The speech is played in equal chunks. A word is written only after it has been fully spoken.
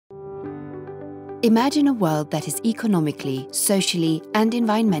Imagine a world that is economically, socially, and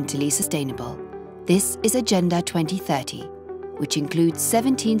environmentally sustainable. This is Agenda 2030, which includes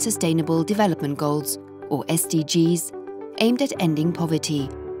 17 Sustainable Development Goals, or SDGs, aimed at ending poverty,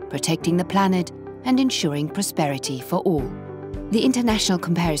 protecting the planet, and ensuring prosperity for all. The International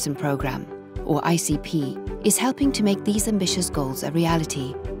Comparison Programme, or ICP, is helping to make these ambitious goals a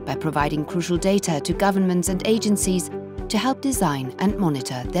reality by providing crucial data to governments and agencies to help design and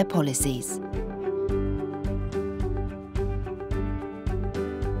monitor their policies.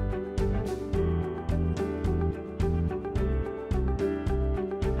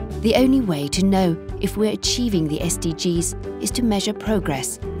 The only way to know if we're achieving the SDGs is to measure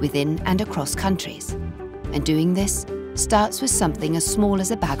progress within and across countries. And doing this starts with something as small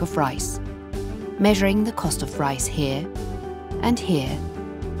as a bag of rice. Measuring the cost of rice here, and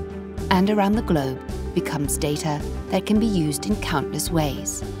around the globe becomes data that can be used in countless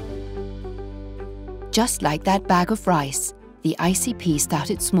ways. Just like that bag of rice, the ICP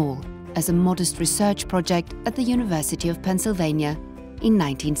started small as a modest research project at the University of Pennsylvania in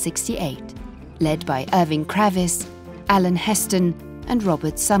 1968, led by Irving Kravis, Alan Heston, and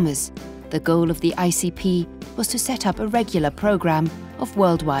Robert Summers. The goal of the ICP was to set up a regular program of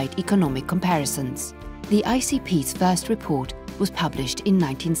worldwide economic comparisons. The ICP's first report was published in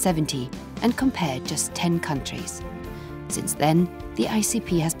 1970 and compared just 10 countries. Since then, the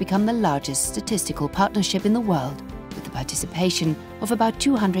ICP has become the largest statistical partnership in the world, with the participation of about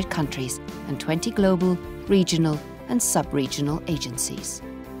 200 countries and 20 global, regional, and sub-regional agencies.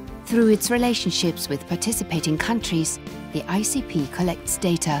 Through its relationships with participating countries, the ICP collects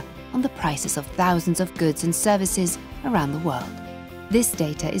data on the prices of thousands of goods and services around the world. This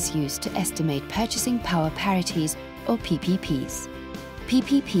data is used to estimate purchasing power parities, or PPPs.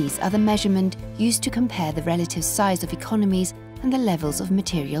 PPPs are the measurement used to compare the relative size of economies and the levels of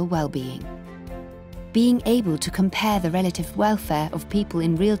material well-being. Being able to compare the relative welfare of people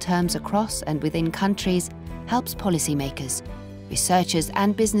in real terms across and within countries helps policymakers, researchers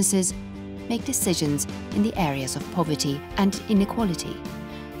and businesses make decisions in the areas of poverty and inequality,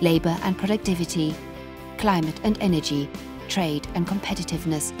 labour and productivity, climate and energy, trade and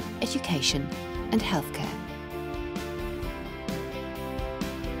competitiveness, education and healthcare.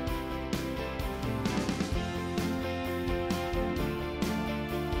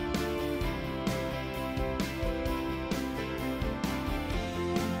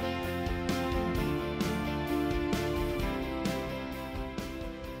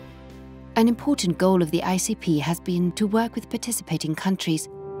 An important goal of the ICP has been to work with participating countries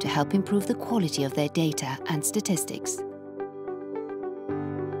to help improve the quality of their data and statistics.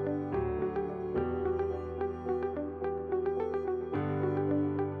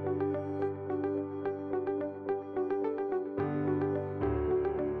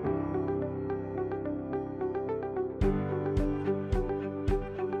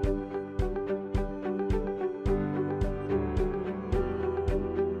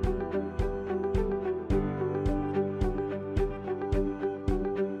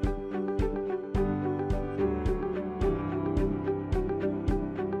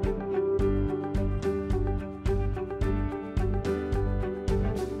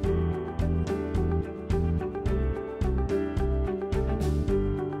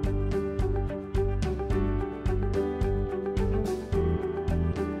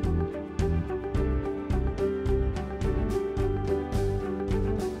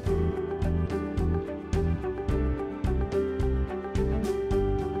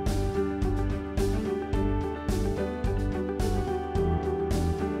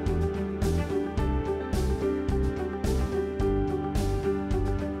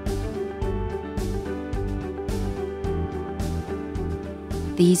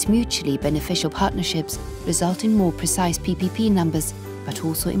 These mutually beneficial partnerships result in more precise PPP numbers, but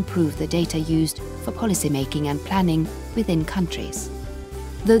also improve the data used for policymaking and planning within countries.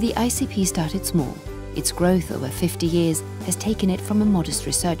 Though the ICP started small, its growth over 50 years has taken it from a modest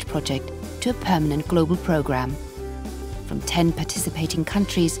research project to a permanent global program, from 10 participating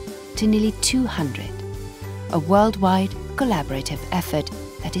countries to nearly 200. A worldwide, collaborative effort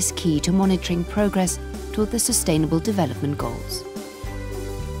that is key to monitoring progress toward the Sustainable Development Goals.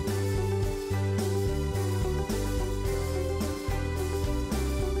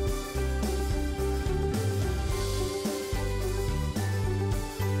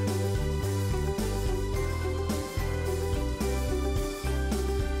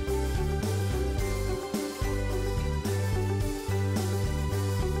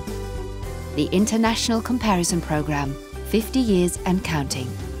 The International Comparison Programme, 50 years and counting.